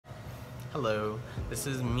Hello, this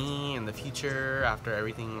is me in the future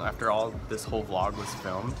after all this whole vlog was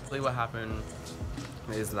filmed. Really what happened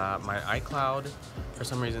is that my iCloud for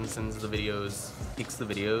some reason takes the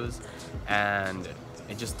videos and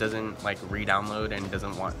it just doesn't like re-download and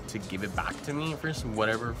doesn't want to give it back to me for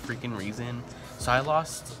whatever freaking reason. So I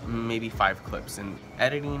lost maybe 5 clips in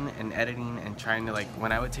editing and trying to, like,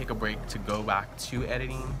 when I would take a break to go back to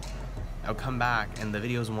editing, I would come back and the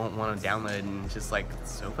videos won't want to download, and it's just like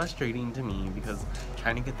so frustrating to me because I'm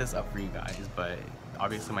trying to get this up for you guys, but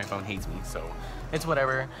obviously my phone hates me, so it's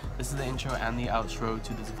whatever. This is the intro and the outro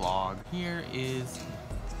to this vlog. Here's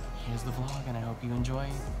the vlog and I hope you enjoy.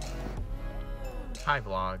 Hi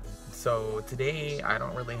vlog. So today I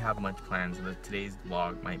don't really have much plans. Today's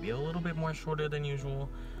vlog might be a little bit more shorter than usual.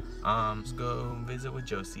 Let's go visit with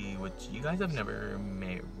Josie, which you guys have never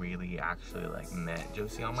really actually met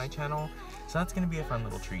Josie on my channel. So that's gonna be a fun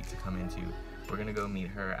little treat to come into. We're gonna go meet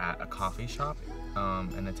her at a coffee shop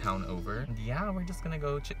in a town over. And yeah, we're just gonna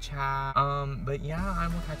go chit chat. But yeah, I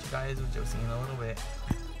will catch you guys with Josie in a little bit.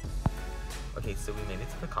 Okay, so we made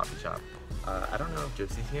it to the coffee shop. I don't know if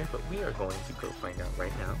Josie's here, but we are going to go find out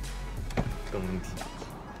right now.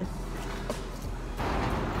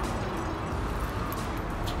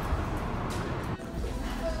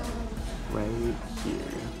 Right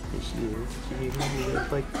here. Here she is. She gave me a look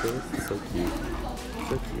like this. So cute.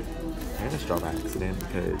 So cute. I had a straw by accident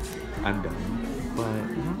because I'm dumb. But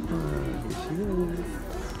here she is.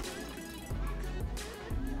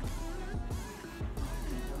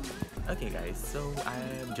 Okay guys, so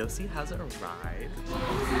Josie has arrived.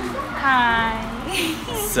 Hi.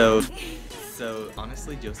 So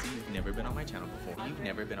honestly, Josie, you've never been on my channel before. You've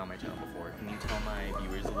never been on my channel before. Can you tell my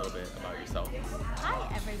viewers a little bit about yourself? Hi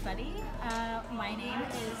everybody. My name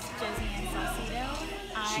is Josie Ann Salcido.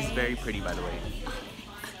 She's very pretty, by the way.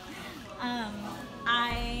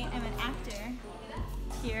 I am an actor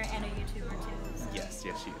here and a YouTuber too. Yes, she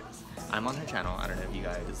is. I'm on her channel. I don't know if you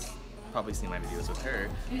guys probably seen my videos with her.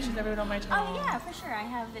 She's never been on my channel. Oh yeah, for sure. I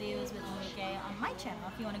have videos with Enrique on my channel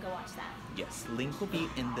if you want to go watch that. Yes, link will be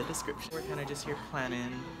in the description. We're kind of just here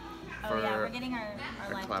planning for we're getting our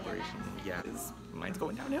collaboration. Yeah, mine's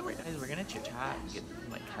going downhill right now. We're gonna chit chat,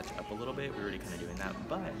 catch up a little bit. We're already kind of doing that,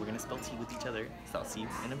 but we're gonna spill tea with each other. So I'll see you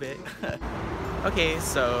in a bit. Okay,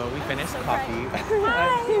 so we finished coffee.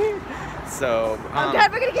 Hi. So oh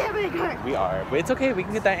God, we're gonna get hit by a car. We are, but it's okay. We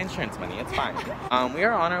can get that insurance money. It's fine. We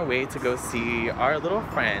are on our way to go see our little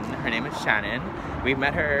friend. Her name is Shannon. We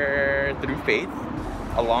met her through Faith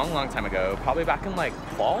a long time ago, probably back in like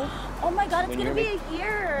fall. Oh my God, it's gonna be a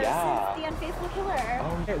year since The Unfaithful Killer.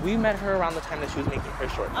 Oh yeah, we met her around the time that she was making her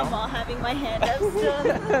short film. I'm all having my hand up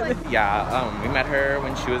still. Yeah, we met her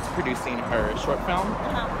when she was producing her short film,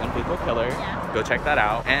 Unfaithful Killer. Yeah. Go check that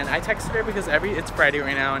out. And I texted her because it's Friday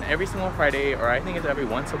right now, and every single Friday, or I think it's every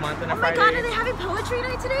once a month and a Friday. Oh my God, are they having poetry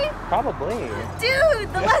night today? Probably. Dude,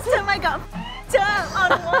 the last time I got up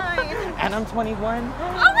on wine. And I'm 21.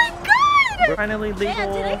 Oh my God! We're finally legal. Man,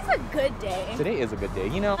 today's a good day. Today is a good day,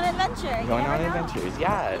 you know. On an adventure. Going on adventures,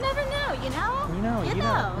 yeah. You never know, you know? You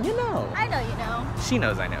know. I know you know. She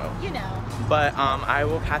knows I know. You know. But I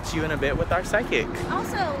will catch you in a bit with our psychic.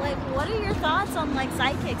 Also, like, what are your thoughts on like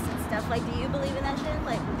psychics and stuff? Like, do you believe in that shit?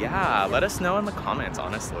 Like, yeah, let us know in the comments,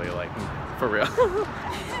 honestly, like, for real.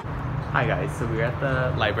 Hi guys, so we're at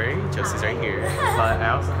the library. Josie's right here. But I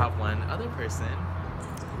also have one other person.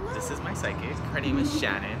 This is my psychic. Her name is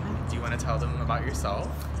Shannon. Do you want to tell them about yourself?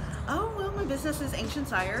 Oh, well, my business is Ancient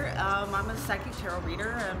Sire. I'm a psychic tarot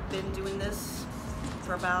reader. I've been doing this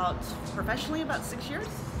for professionally about 6 years.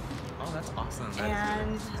 Oh, that's awesome. Yeah,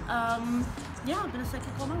 I've been a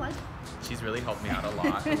psychic all my life. She's really helped me out a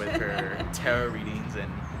lot with her tarot readings,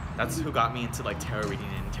 and that's who got me into like tarot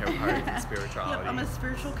reading and tarot cards and spirituality. Yep, I'm a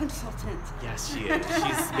spiritual consultant. Yes, she is.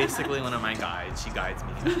 She's basically one of my guides. She guides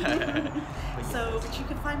me. But you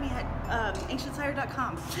can find me at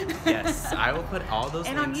ancientsire.com. Yes, I will put all those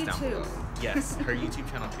links down below. Yes, her YouTube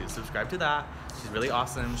channel too. Subscribe to that. She's really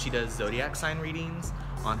awesome. She does zodiac sign readings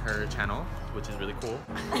on her channel, which is really cool.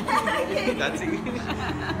 That's me.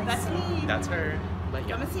 That's her. But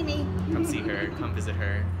yeah, Come and see me. Come see her. Come visit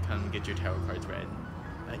her. Come get your tarot cards read.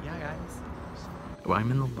 But yeah, guys. Well,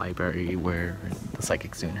 I'm in the library where the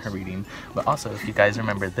psychic's doing her reading. But also, if you guys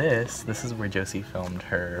remember this is where Josie filmed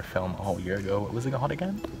her film a whole year ago. What was it called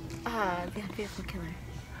again? The Unfaithful Killer.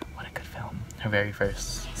 What a good film. Her very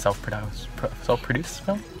first self-produced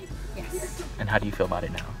film? Yes. And how do you feel about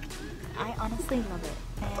it now? I honestly love it.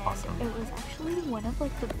 That's awesome. It was actually one of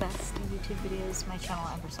like the best YouTube videos my channel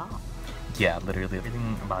ever saw. Yeah, literally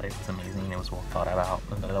everything about it was amazing. It was well thought out.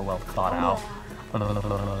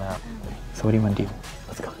 Yeah. So what do you want to do?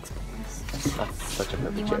 Let's go explore. That's such a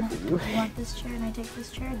perfect You chair want, for you. you want this chair and I take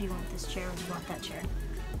this chair? Do you want this chair or do you want that chair?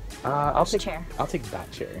 I'll Which chair? I'll take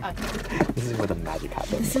that chair. Okay. This is where the magic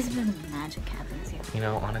happens. This is where the magic happens, yeah. You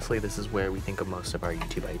know, honestly, this is where we think of most of our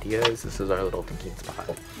YouTube ideas. This is our little thinking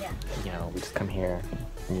spot. Yeah. You know, we just come here,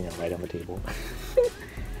 you know, right on the table.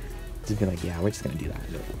 Just be like, yeah, we're just gonna do that.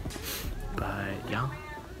 But yeah.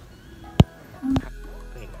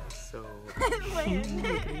 So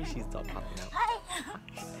she's still popping out.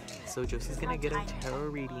 So Josie's gonna get a tarot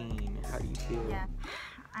reading. How do you feel? Yeah.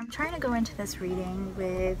 I'm trying to go into this reading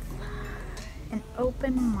with an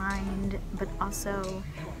open mind, but also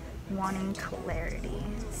wanting clarity.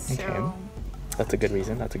 So Okay. That's a good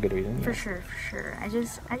reason. That's a good reason. for sure, for sure. I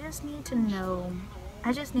just need to know.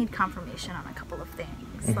 I just need confirmation on a couple of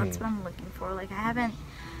things. That's what I'm looking for. Like, I haven't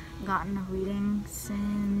gotten a reading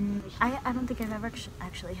since I don't think I've ever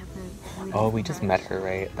actually have a reading. Oh, we from just her. met her,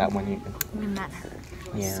 right? That one you. We met her.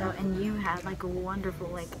 Yeah. So, and you had like a wonderful,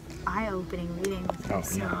 like, eye-opening reading with her. Oh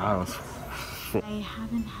So yeah, I was. I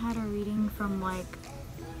haven't had a reading from like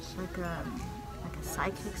a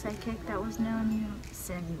psychic that was known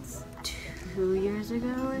since 2 years ago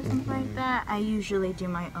or something like that. I usually do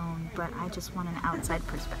my own, but I just want an outside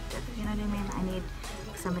perspective. You know what I mean? I need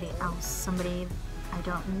somebody else, somebody I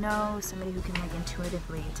don't know, somebody who can like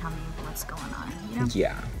intuitively tell me what's going on, you know?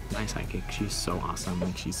 Yeah. My psychic, she's so awesome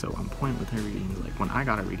and she's so on point with her readings. Like when I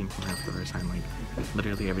got a reading from her for the first time, like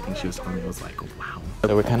literally everything she was telling me was like, wow.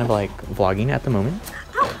 So we're kind of like vlogging at the moment.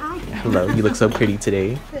 Oh, hi. Hello, you look so pretty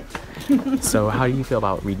today. So how do you feel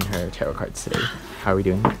about reading her tarot cards today? How are we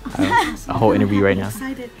doing? A whole interview right now.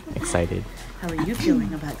 Excited. Excited. How are you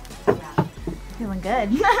feeling about it? Feeling good.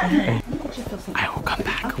 I will come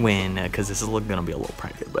back when, because this is gonna be a little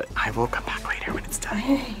private, but I will come back later when it's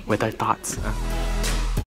done with our thoughts.